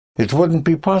It wouldn't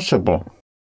be possible.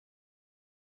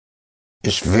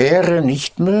 Es wäre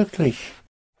nicht möglich.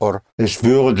 Oder es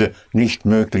würde nicht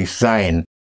möglich sein.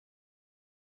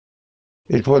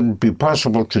 It wouldn't be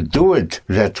possible to do it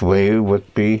that way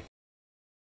would be.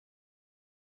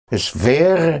 Es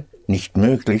wäre nicht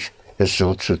möglich, es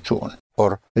so zu tun.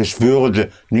 Oder es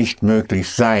würde nicht möglich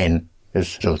sein,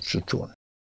 es so zu tun.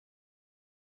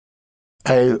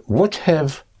 I would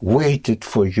have waited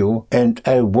for you and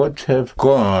I would have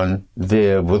gone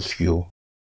there with you.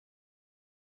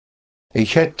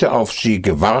 Ich hätte auf sie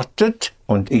gewartet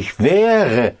und ich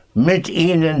wäre mit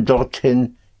ihnen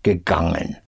dorthin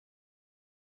gegangen.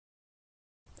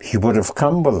 He would have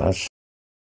come with us.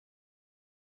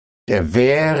 Er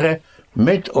wäre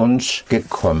mit uns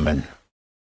gekommen.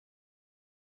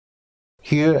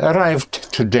 He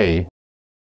arrived today.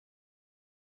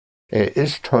 Er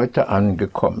ist heute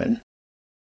angekommen.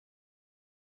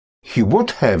 He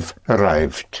would have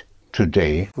arrived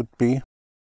today. Would be.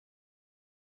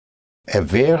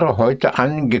 Er wäre heute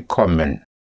angekommen.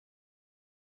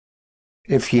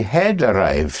 If he had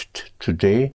arrived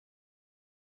today,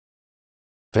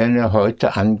 wenn er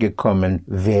heute angekommen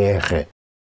wäre.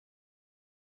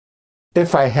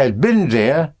 If I had been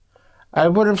there, I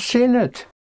would have seen it.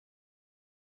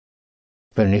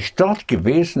 Wenn ich dort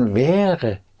gewesen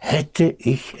wäre, hätte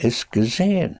ich es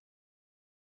gesehen.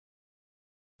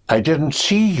 I didn't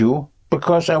see you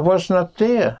because I was not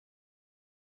there.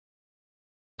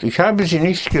 Ich habe sie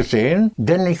nicht gesehen,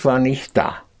 denn ich war nicht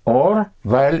da. Oder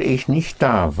weil ich nicht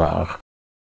da war.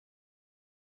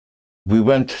 We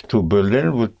went to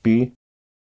Berlin would be.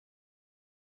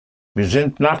 Wir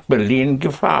sind nach Berlin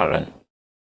gefahren.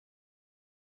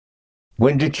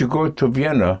 When did you go to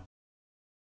Vienna?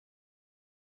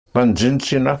 Wann sind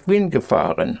Sie nach Wien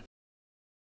gefahren?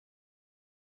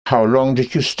 How long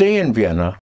did you stay in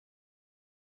Vienna?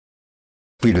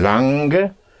 Wie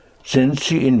lange sind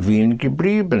Sie in Wien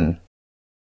geblieben?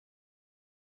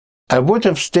 I would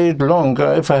have stayed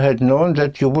longer if I had known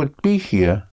that you would be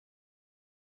here.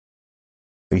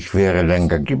 Ich wäre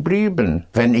länger geblieben,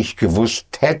 wenn ich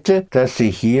gewusst hätte, dass Sie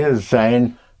hier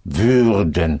sein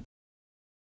würden.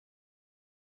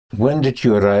 When did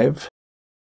you arrive?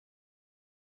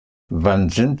 Wann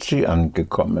sind Sie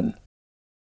angekommen?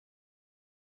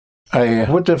 I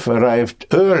would have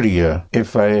arrived earlier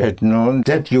if I had known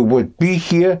that you would be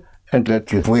here and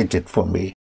that you waited for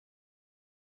me.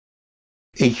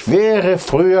 Ich wäre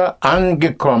früher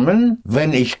angekommen,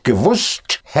 wenn ich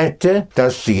gewusst hätte,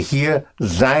 dass Sie hier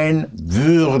sein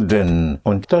würden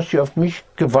und dass Sie auf mich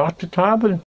gewartet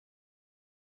haben.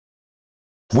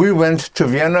 We went to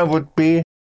Vienna would be.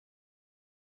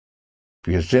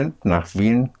 Wir sind nach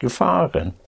Wien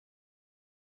gefahren.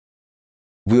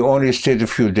 We only stayed a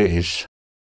few days.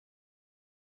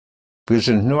 Wir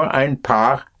sind nur ein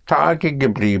paar Tage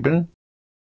geblieben.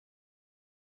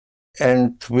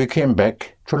 And we came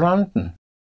back to London.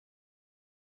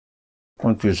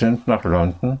 Und wir sind nach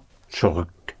London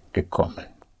zurückgekommen.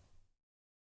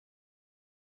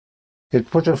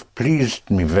 It would have pleased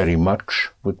me very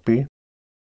much, would be.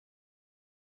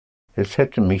 Es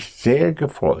hätte mich sehr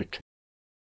gefreut.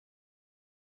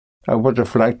 I would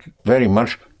have liked very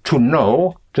much to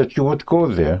know that you would go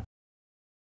there.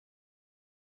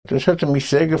 Es hätte mich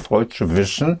sehr gefreut zu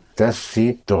wissen, dass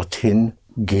Sie dorthin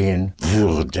gehen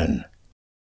würden.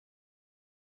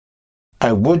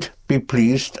 I would be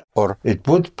pleased, or it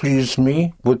would please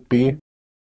me, would be.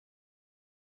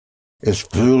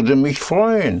 Es würde mich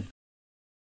freuen.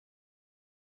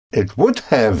 It would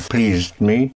have pleased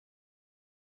me.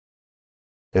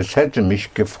 Es hätte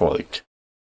mich gefreut.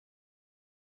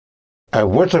 I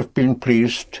would have been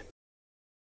pleased.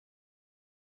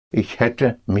 Ich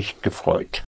hätte mich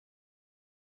gefreut.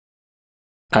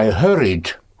 I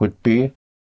hurried would be.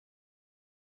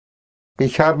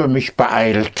 Ich habe mich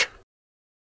beeilt.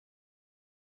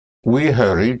 We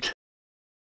hurried.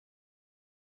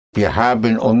 Wir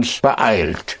haben uns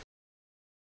beeilt.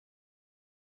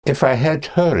 If I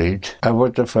had hurried, I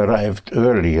would have arrived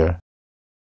earlier.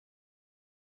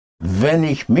 Wenn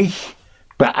ich mich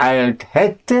beeilt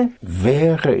hätte,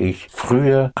 wäre ich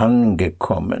früher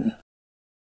angekommen.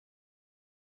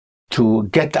 To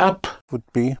get up would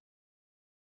be.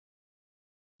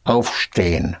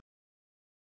 Aufstehen.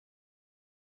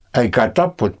 I got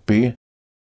up would be.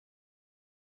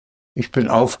 Ich bin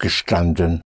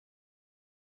aufgestanden.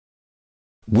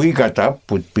 We got up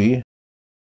would be.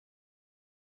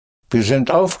 Wir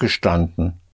sind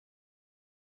aufgestanden.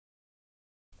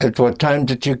 At what time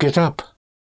did you get up?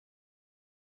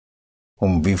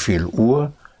 Um wie viel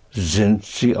Uhr sind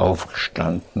Sie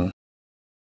aufgestanden?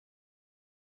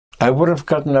 I would have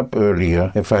gotten up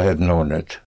earlier if I had known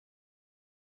it.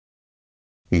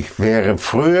 Ich wäre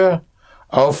früher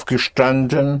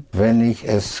aufgestanden, wenn ich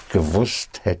es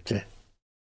gewusst hätte.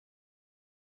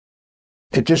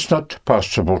 It is not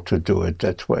possible to do it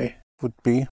that way. Would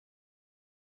be.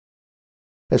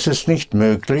 Es ist nicht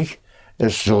möglich,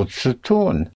 es so zu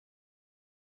tun.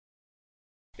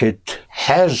 It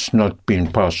has not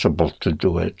been possible to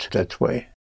do it that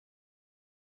way.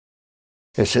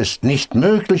 Es ist nicht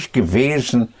möglich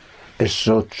gewesen, es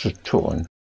so zu tun.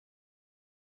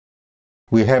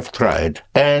 We have tried,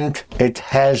 and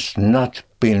it has not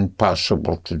been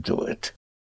possible to do it.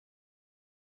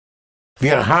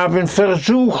 Wir haben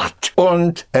versucht,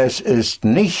 und es ist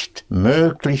nicht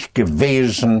möglich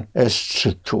gewesen, es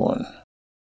zu tun.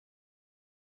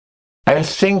 I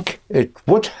think it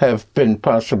would have been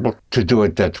possible to do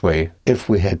it that way if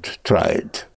we had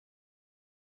tried.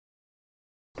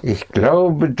 Ich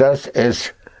glaube, dass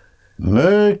es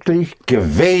möglich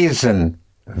gewesen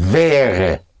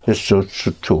wäre, es so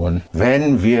zu tun,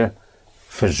 wenn wir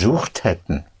versucht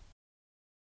hätten.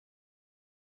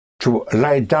 To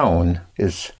lie down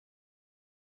ist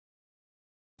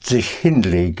sich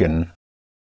hinlegen.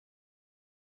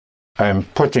 I'm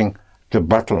putting the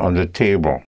bottle on the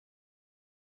table.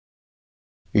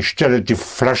 Ich stelle die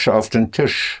Flasche auf den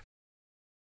Tisch.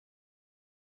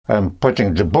 I'm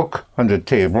putting the book on the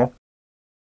table.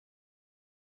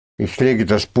 Ich lege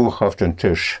das Buch auf den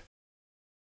Tisch.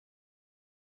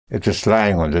 It is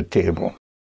lying on the table.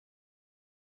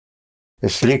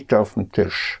 Es liegt auf dem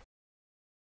Tisch.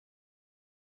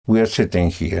 We are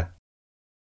sitting here.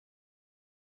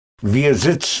 Wir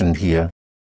sitzen hier.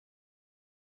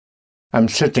 I'm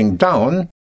sitting down.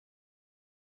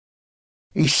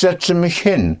 Ich setze mich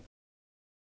hin.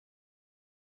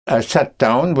 I sat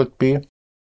down would be.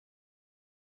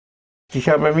 Ich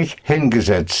habe mich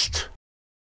hingesetzt.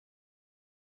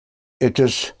 It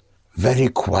is very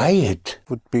quiet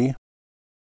would be.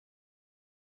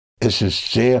 Es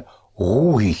ist sehr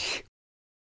ruhig.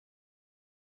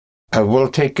 I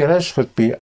will take a rest would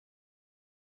be.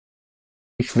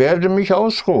 Ich werde mich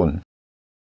ausruhen.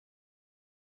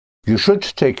 You should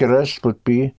take a rest would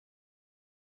be.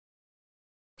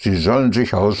 Sie sollen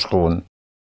sich ausruhen.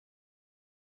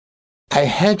 I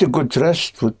had a good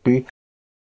rest would be.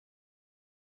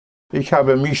 Ich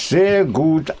habe mich sehr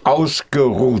gut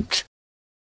ausgeruht.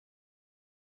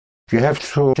 You have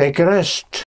to take a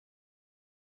rest.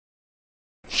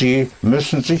 Sie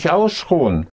müssen sich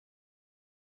ausruhen.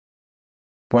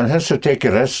 One has to take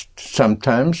a rest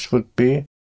sometimes would be.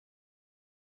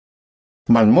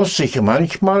 Man muss sich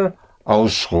manchmal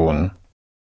ausruhen.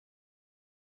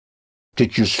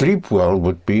 Did you sleep well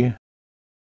would be.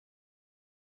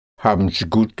 Haben Sie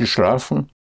gut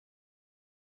geschlafen?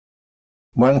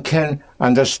 One can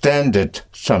understand it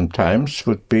sometimes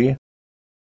would be.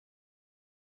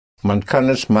 Man kann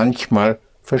es manchmal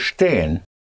verstehen.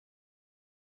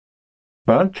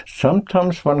 But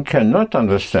sometimes one cannot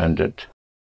understand it.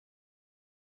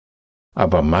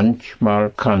 Aber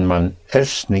manchmal kann man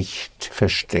es nicht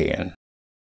verstehen.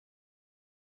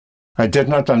 I did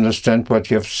not understand what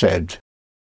you have said.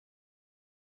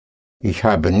 Ich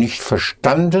habe nicht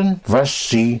verstanden, was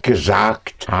Sie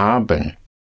gesagt haben.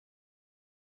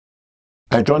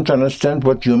 I don't understand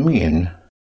what you mean.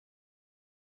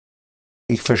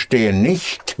 Ich verstehe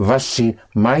nicht, was Sie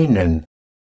meinen.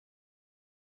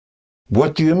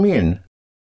 What do you mean?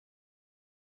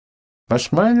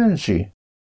 Was meinen Sie?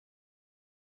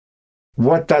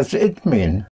 What does it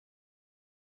mean?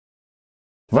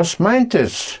 Was meint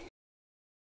es?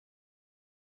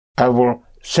 I will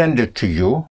send it to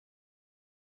you.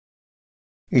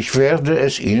 Ich werde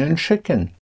es Ihnen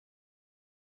schicken.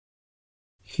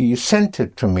 He sent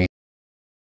it to me.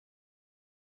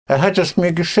 Hat es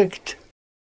mir geschickt.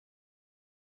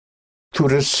 To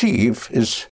receive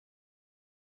is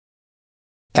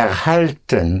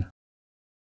erhalten.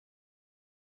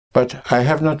 But I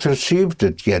have not received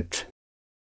it yet.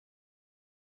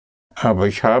 Aber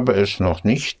ich habe es noch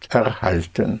nicht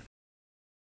erhalten.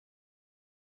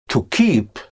 To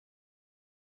keep.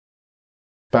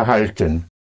 Behalten.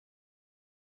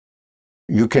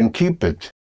 You can keep it.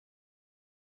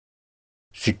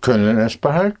 Sie können es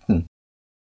behalten.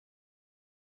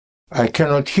 I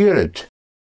cannot hear it.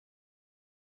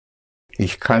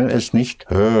 Ich kann es nicht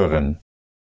hören.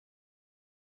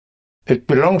 It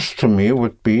belongs to me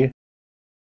would be.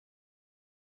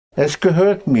 Es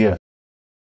gehört mir.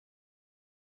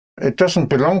 It doesn't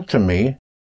belong to me.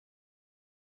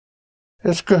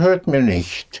 Es gehört mir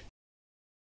nicht.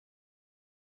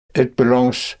 It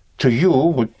belongs to you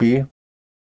would be.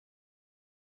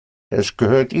 Es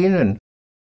gehört Ihnen.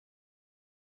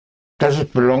 Does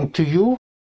it belong to you?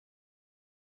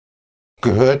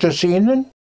 Gehört es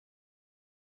Ihnen?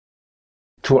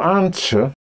 To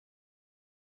answer,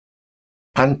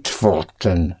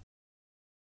 antworten.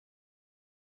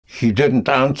 He didn't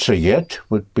answer yet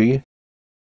would be.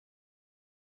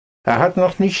 Er hat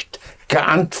noch nicht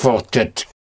geantwortet.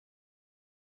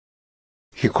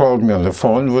 He called me on the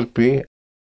phone would be.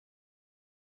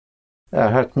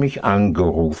 Er hat mich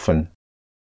angerufen.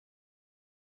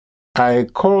 I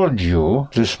called you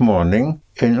this morning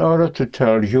in order to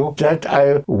tell you that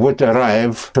I would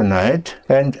arrive tonight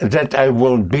and that I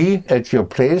will be at your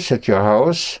place, at your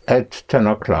house, at 10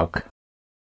 o'clock.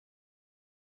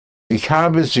 Ich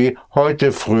habe Sie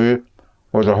heute früh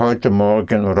oder heute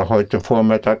Morgen oder heute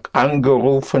Vormittag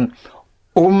angerufen,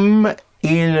 um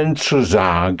Ihnen zu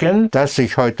sagen, dass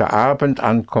ich heute Abend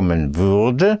ankommen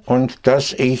würde und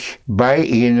dass ich bei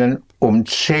Ihnen um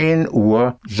 10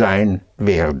 Uhr sein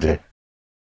werde.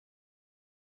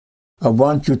 I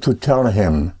want you to tell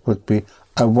him would be,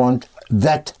 I want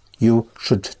that you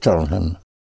should tell him.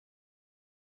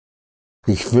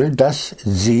 Ich will, dass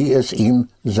Sie es ihm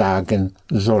sagen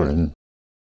sollen.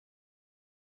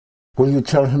 Will you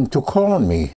tell him to call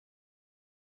me?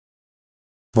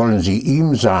 Wollen Sie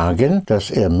ihm sagen,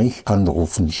 dass mich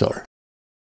anrufen soll?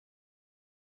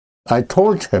 I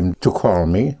told him to call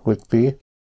me would be.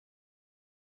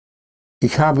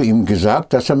 Ich habe ihm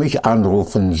gesagt, dass mich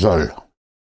anrufen soll.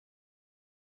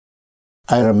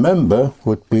 I remember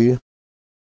would be.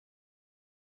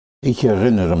 Ich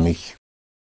erinnere mich.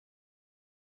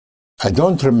 I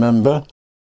don't remember.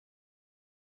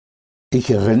 Ich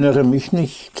erinnere mich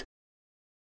nicht.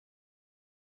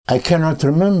 I cannot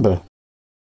remember.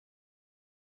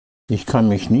 Ich kann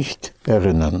mich nicht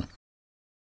erinnern.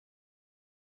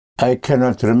 I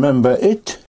cannot remember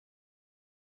it.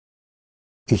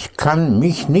 Ich kann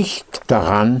mich nicht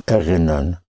daran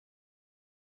erinnern.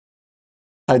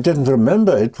 I didn't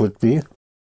remember it would be.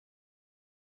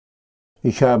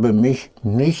 Ich habe mich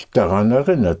nicht daran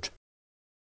erinnert.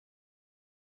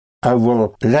 I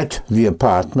will let the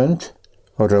apartment,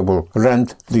 or I will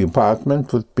rent the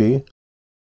apartment would be.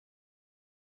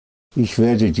 Ich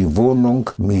werde die Wohnung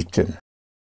mieten.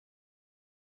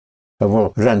 I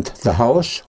will rent the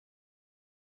house.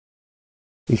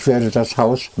 Ich werde das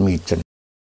Haus mieten.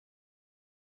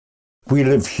 We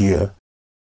live here.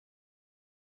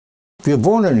 Wir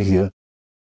wohnen hier.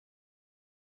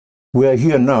 We are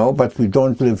here now, but we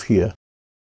don't live here.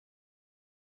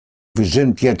 Wir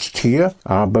sind jetzt hier,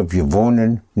 aber wir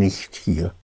wohnen nicht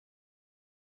hier.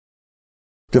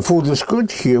 The food is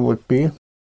good here would be.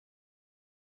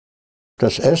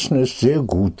 Das Essen ist sehr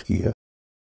gut hier.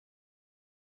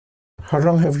 How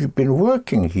long have you been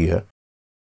working here?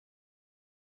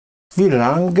 Wie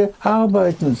lange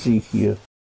arbeiten Sie hier?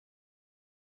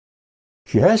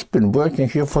 She has been working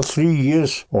here for 3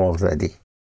 years already.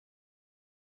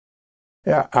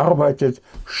 Arbeitet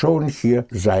schon hier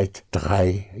seit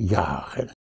 3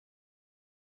 Jahren.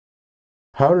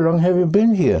 How long have you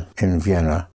been here in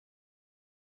Vienna?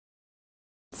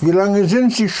 Wie lange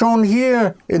sind Sie schon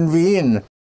hier in Wien?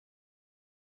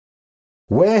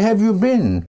 Where have you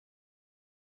been?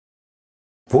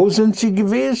 Wo sind Sie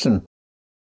gewesen?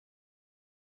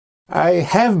 I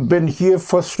have been here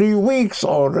for 3 weeks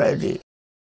already.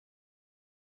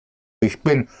 Ich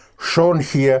bin schon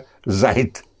hier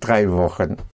seit 3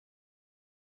 Wochen.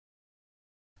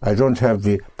 I don't have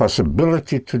the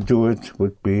possibility to do it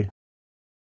would be.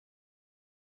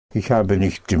 Ich habe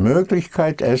nicht die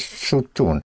Möglichkeit, es zu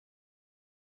tun.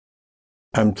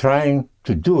 I'm trying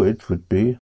to do it would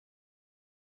be.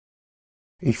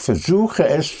 Ich versuche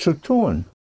es zu tun.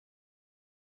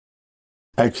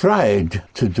 I tried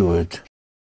to do it.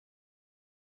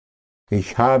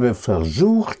 Ich habe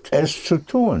versucht, es zu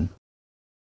tun.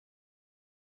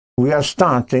 We are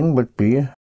starting would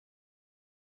be.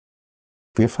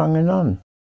 Wir fangen an.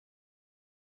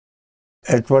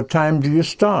 At what time do you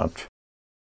start?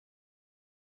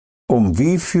 Um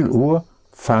wie viel Uhr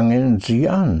fangen Sie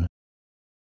an?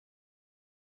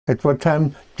 At what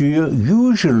time do you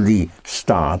usually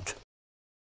start?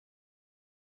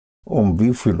 Um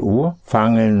wie viel Uhr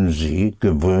fangen Sie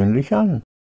gewöhnlich an?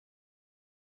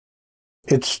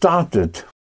 It started.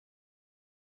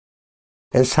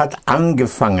 Es hat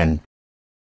angefangen.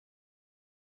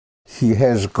 He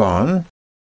has gone.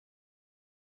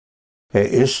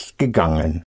 Ist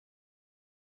gegangen.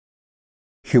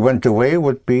 He went away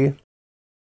would be.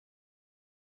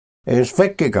 Ist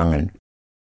weggegangen.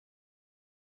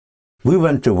 We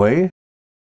went away.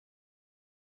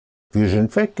 Wir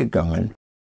sind weggegangen.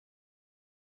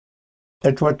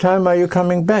 At what time are you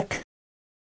coming back?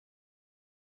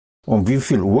 Um wie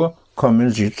viel Uhr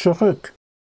kommen Sie zurück?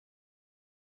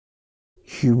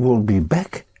 He will be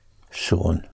back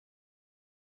soon.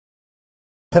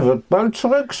 Er wird bald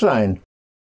zurück sein.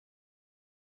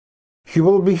 He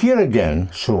will be here again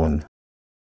soon.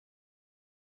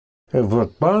 Er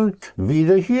wird bald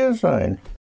wieder hier sein.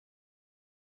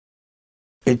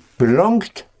 It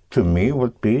belonged to me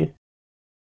would be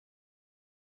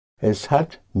es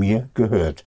hat mir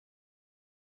gehört.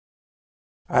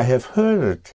 I have heard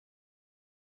it.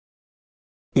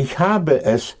 Ich habe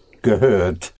es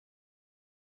gehört.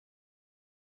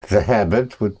 The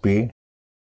habit would be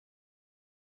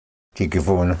die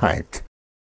Gewohnheit.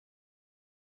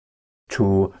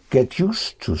 To get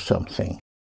used to something.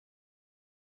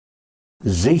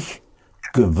 Sich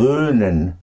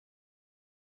gewöhnen.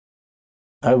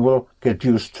 I will get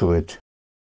used to it.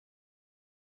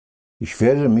 Ich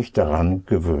werde mich daran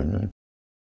gewöhnen.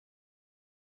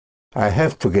 I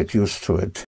have to get used to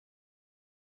it.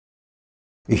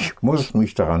 Ich muss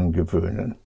mich daran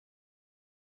gewöhnen.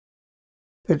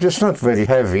 It is not very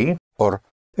heavy, or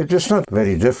it is not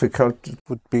very difficult, it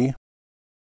would be.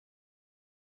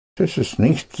 Das ist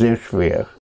nicht sehr schwer.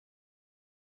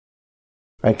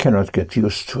 I cannot get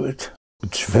used to it.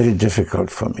 It's very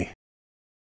difficult for me.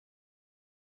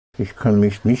 Ich kann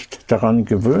mich nicht daran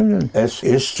gewöhnen. Es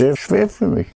ist sehr schwer für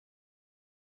mich.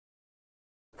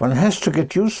 One has to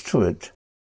get used to it.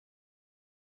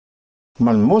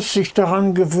 Man muss sich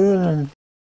daran gewöhnen.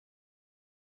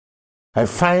 I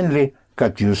finally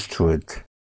got used to it.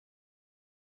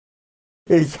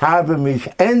 Ich habe mich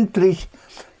endlich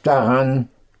daran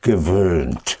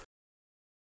gewöhnt.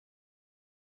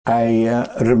 I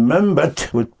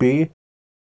remembered would be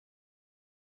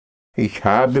ich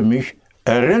habe mich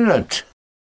erinnert.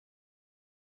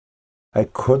 I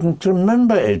couldn't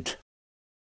remember it.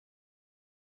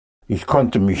 Ich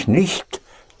konnte mich nicht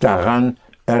daran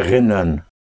erinnern.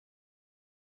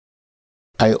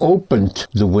 I opened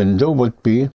the window would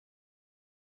be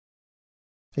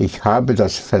ich habe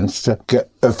das Fenster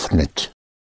geöffnet.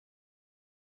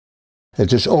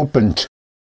 It is opened.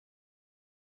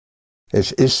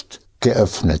 Es ist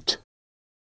geöffnet.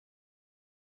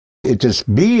 It is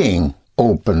being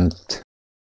opened.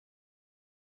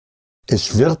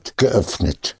 Es wird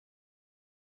geöffnet.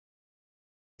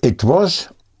 It was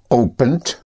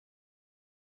opened.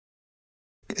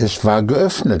 Es war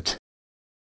geöffnet.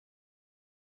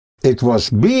 It was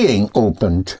being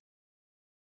opened.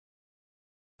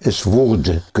 Es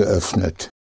wurde geöffnet.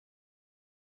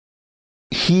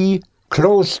 He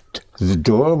closed the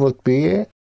door would be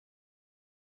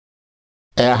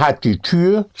hat die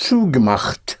Tür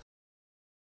zugemacht.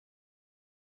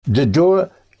 The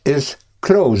door is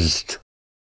closed.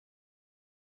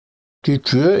 Die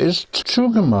Tür ist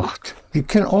zugemacht. You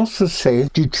can also say,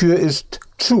 die Tür ist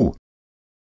zu.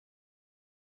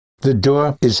 The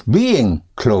door is being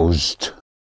closed.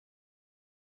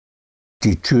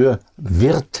 Die Tür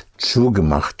wird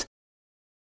zugemacht.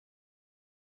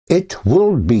 It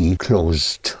will be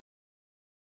closed.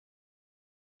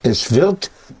 Es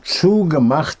wird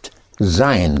zugemacht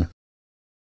sein.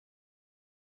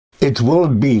 It will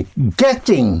be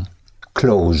getting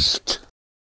closed.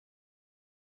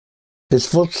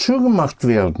 Es wird zugemacht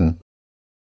werden.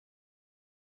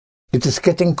 It is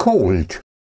getting cold.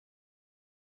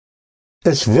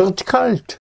 Es wird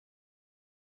kalt.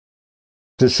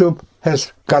 The soup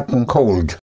has gotten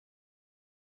cold.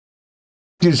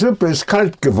 Die Suppe ist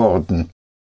kalt geworden.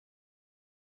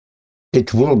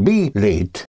 It will be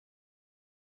late.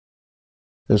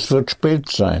 Es wird spät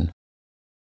sein.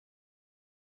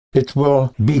 It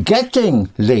will be getting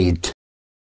late.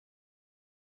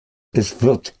 Es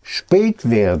wird spät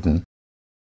werden.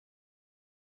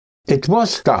 It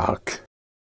was dark.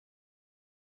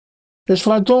 Es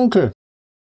war dunkel.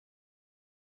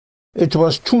 It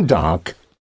was too dark.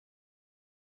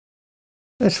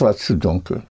 Es war zu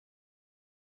dunkel.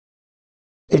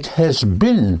 It has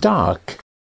been dark.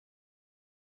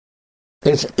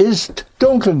 Es ist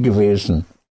dunkel gewesen.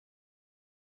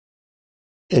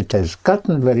 It has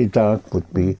gotten very dark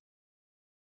would be.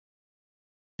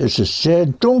 Es ist sehr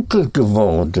dunkel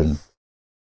geworden.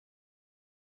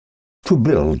 To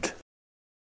build.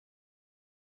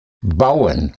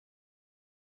 Bauen.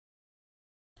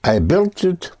 I built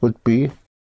it would be.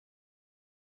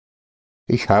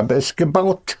 Ich habe es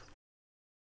gebaut.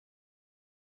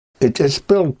 It is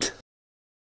built.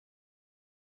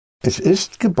 Es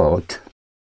ist gebaut.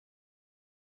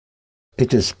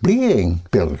 It is being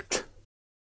built.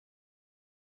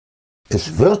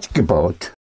 Es wird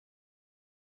gebaut.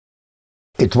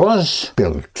 It was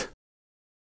built.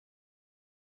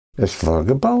 Es war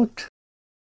gebaut.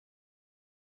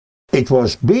 It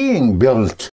was being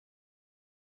built.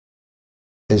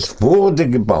 Es wurde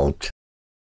gebaut.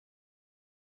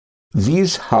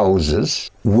 these houses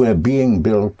were being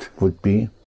built, would be.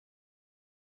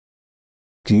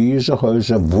 Diese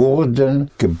Häuser wurden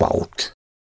gebaut.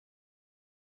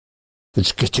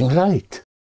 It's getting light.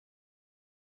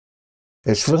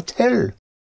 Es wird hell.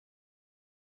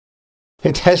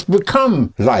 It has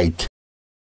become light.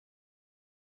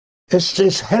 Es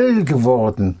ist hell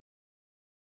geworden.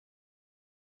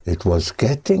 It was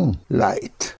getting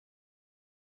light.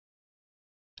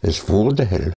 Es wurde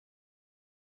hell.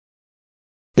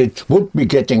 It would be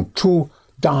getting too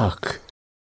dark.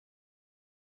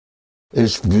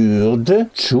 Es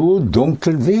würde zu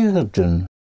dunkel werden.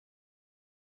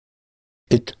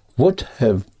 It would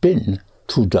have been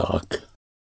too dark.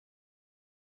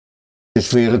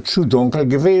 Es wäre zu dunkel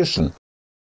gewesen.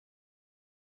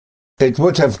 It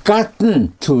would have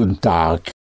gotten too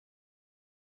dark.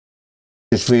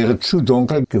 Es wäre zu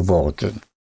dunkel geworden.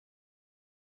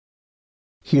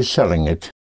 He's selling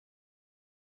it.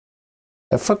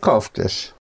 Verkauft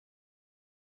es.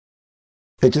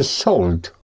 It is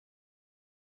sold.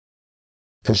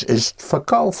 Es ist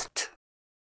verkauft.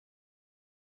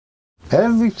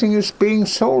 Everything is being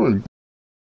sold.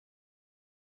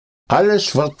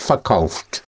 Alles wird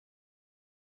verkauft.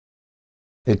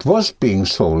 It was being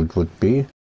sold, would be.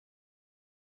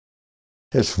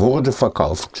 Es wurde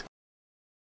verkauft.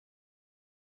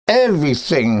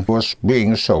 Everything was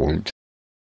being sold.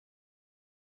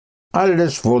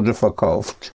 Alles wurde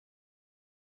verkauft.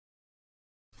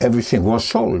 Everything was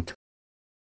sold.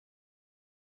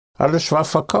 Alles war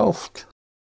verkauft.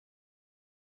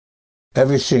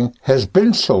 Everything has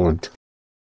been sold.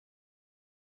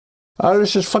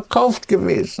 Alles ist verkauft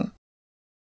gewesen.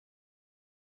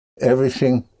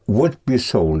 Everything would be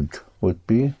sold, would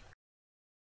be.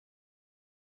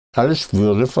 Alles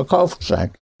würde verkauft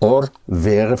sein, or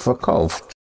wäre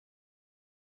verkauft.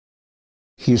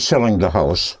 He's selling the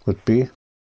house, would be.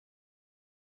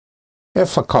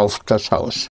 Verkauft das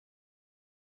Haus.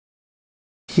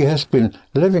 He has been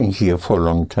living here for a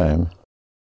long time.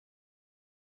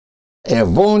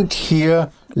 Wohnt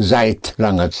hier seit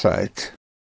langer Zeit.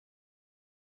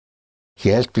 He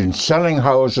has been selling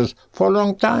houses for a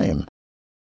long time.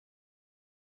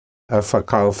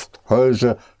 Verkauft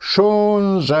Häuser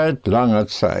schon seit langer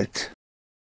Zeit.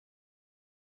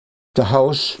 The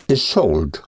house is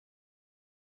sold.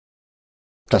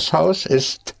 Das Haus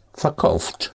ist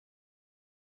verkauft.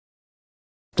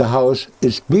 The house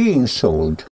is being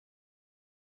sold.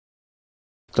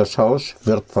 Das Haus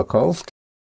wird verkauft.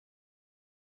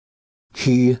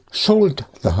 He sold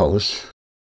the house.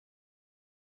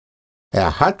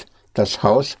 Hat das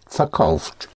Haus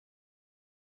verkauft.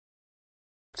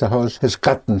 The house has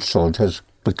gotten sold, has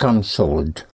become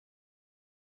sold.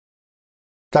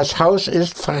 Das Haus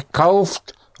ist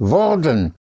verkauft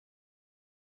worden.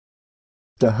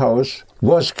 The house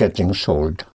was getting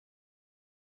sold.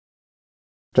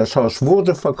 Das Haus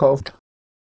wurde verkauft.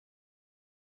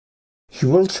 He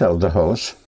will sell the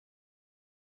house.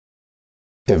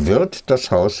 Wird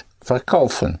das Haus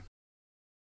verkaufen.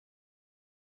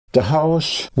 The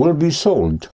house will be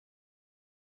sold.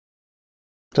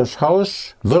 Das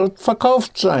Haus wird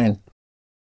verkauft sein.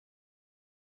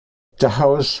 The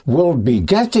house will be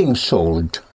getting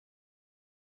sold.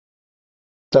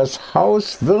 Das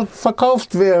Haus wird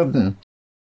verkauft werden.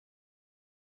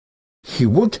 He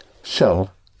would sell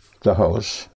the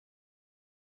house.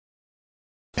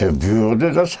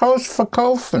 Würde das Haus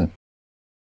verkaufen.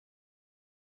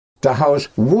 The house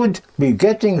would be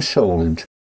getting sold.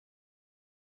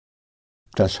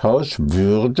 Das Haus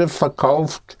würde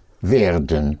verkauft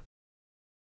werden.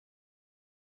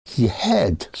 He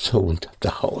had sold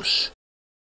the house.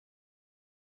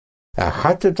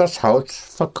 Hatte das Haus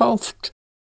verkauft.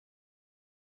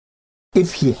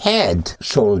 If he had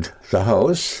sold the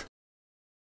house,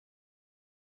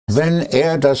 wenn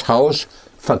das Haus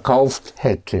verkauft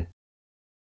hätte.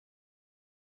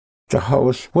 The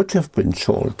house would have been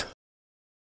sold.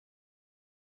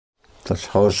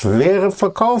 Das Haus wäre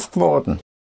verkauft worden.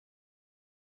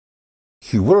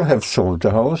 He will have sold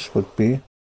the house, would be.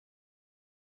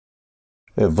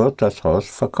 Wird das Haus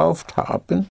verkauft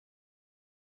haben.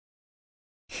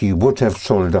 He would have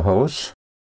sold the house.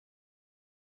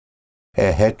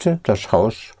 Hätte das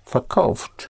Haus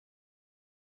verkauft.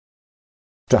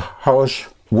 The house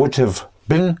would have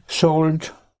been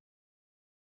sold.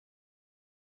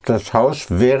 Das Haus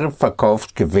wäre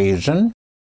verkauft gewesen.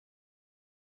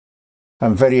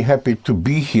 I'm very happy to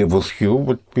be here with you,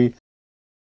 would be.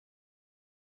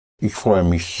 Ich freue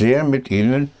mich sehr, mit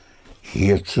Ihnen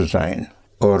hier zu sein.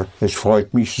 Oder es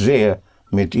freut mich sehr,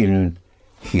 mit Ihnen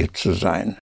hier zu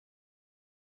sein.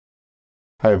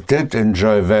 I did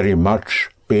enjoy very much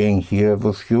being here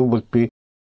with you would be.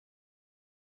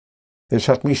 Es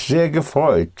hat mich sehr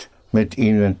gefreut, mit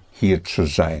Ihnen hier zu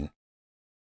sein.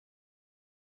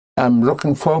 I'm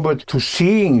looking forward to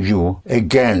seeing you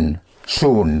again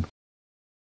soon.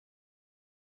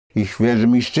 Ich werde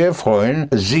mich sehr freuen,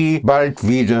 Sie bald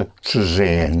wieder zu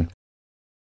sehen.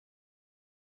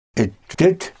 It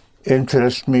did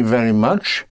interest me very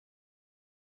much.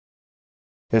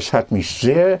 Es hat mich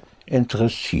sehr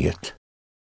interessiert.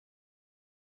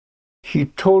 He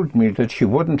told me that he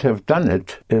wouldn't have done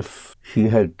it if he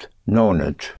had known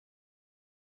it.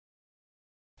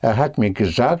 Hat mir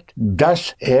gesagt,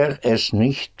 dass es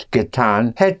nicht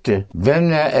getan hätte,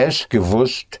 wenn es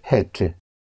gewusst hätte.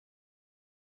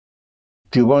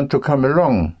 Do you want to come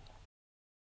along?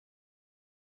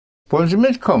 Wollen Sie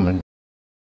mitkommen?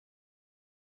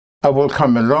 I will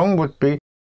come along would be.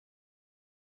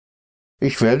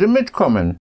 Ich werde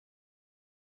mitkommen.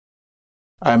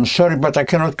 I'm sorry, but I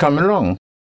cannot come along.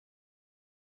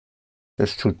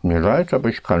 Es tut mir leid, aber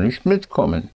ich kann nicht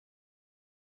mitkommen.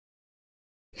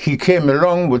 He came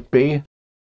along would be.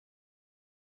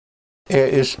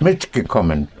 Ist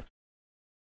mitgekommen.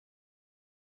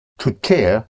 To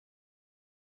tear.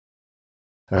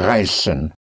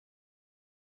 Reißen.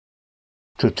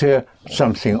 To tear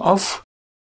something off.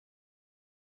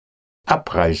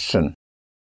 Abreißen.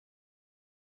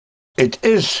 It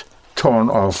is torn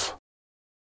off.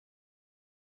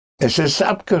 Es ist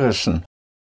abgerissen.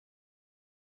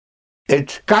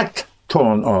 It got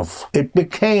torn off. It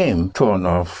became torn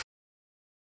off.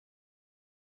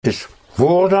 Es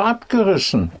wurde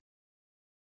abgerissen.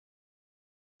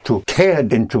 To tear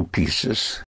into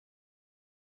pieces.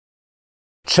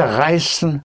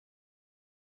 Zerreißen.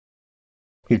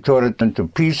 He tore it into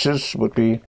pieces would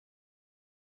be.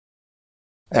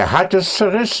 Hat es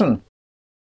zerrissen.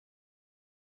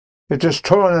 It is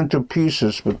torn into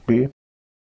pieces would be.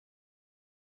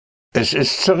 Es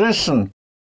ist zerrissen.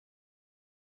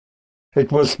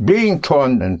 It was being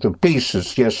torn into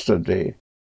pieces yesterday.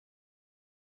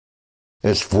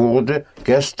 Es wurde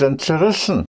gestern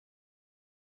zerrissen.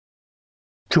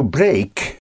 To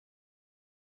break.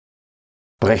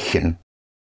 Brechen.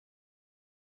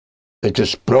 It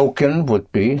is broken would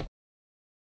be.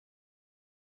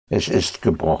 Es ist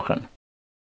gebrochen.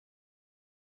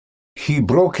 He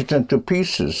broke it into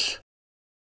pieces.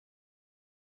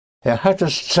 Hat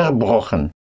es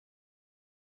zerbrochen.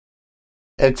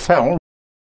 It fell.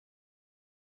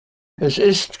 Es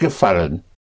ist gefallen.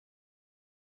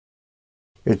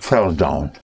 It fell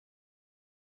down.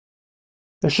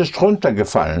 Es ist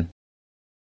runtergefallen.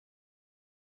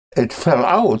 It fell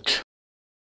out.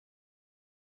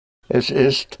 Es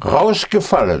ist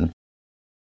rausgefallen.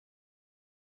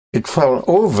 It fell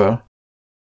over.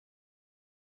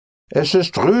 Es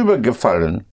ist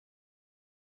rübergefallen.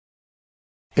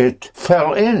 It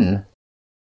fell in.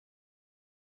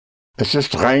 Es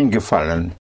ist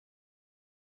reingefallen.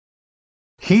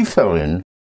 He fell in.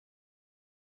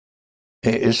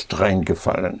 Ist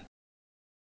reingefallen.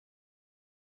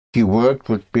 He worked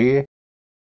would be.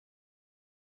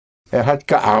 Hat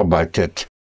gearbeitet.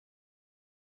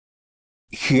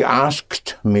 He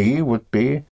asked me would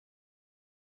be.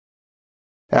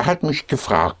 Hat mich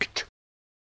gefragt.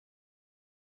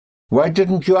 Why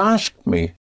didn't you ask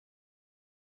me?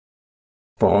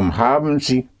 Warum haben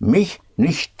Sie mich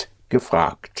nicht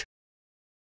gefragt?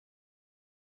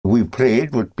 We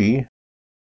played would be.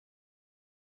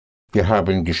 Wir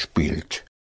haben gespielt.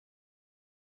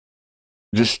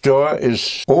 The store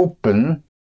is open.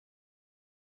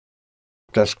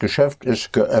 Das Geschäft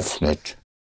ist geöffnet.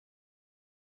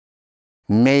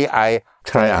 May I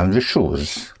try on the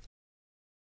shoes?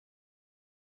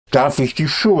 Darf ich die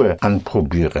Schuhe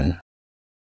anprobieren?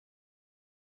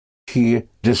 He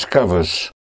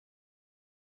discovers.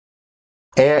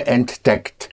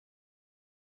 Entdeckt.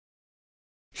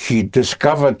 He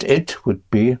discovered it would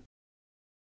be.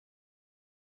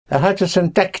 Hat es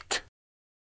entdeckt.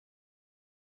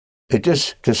 It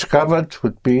is discovered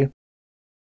would be.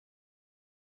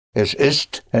 Es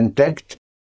ist entdeckt.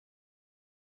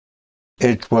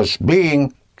 It was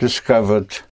being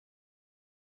discovered.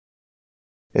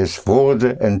 Es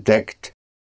wurde entdeckt.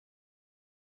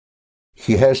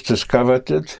 He has discovered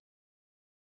it.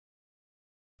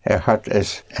 Hat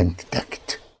es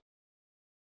entdeckt.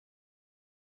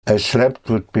 I slept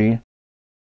would be.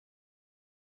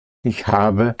 Ich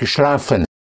habe geschlafen.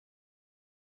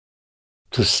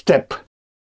 To step.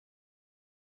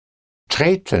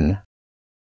 Treten.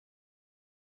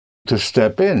 To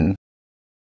step in.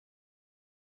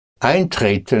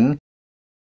 Eintreten.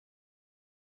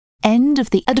 End of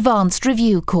the advanced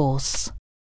review course.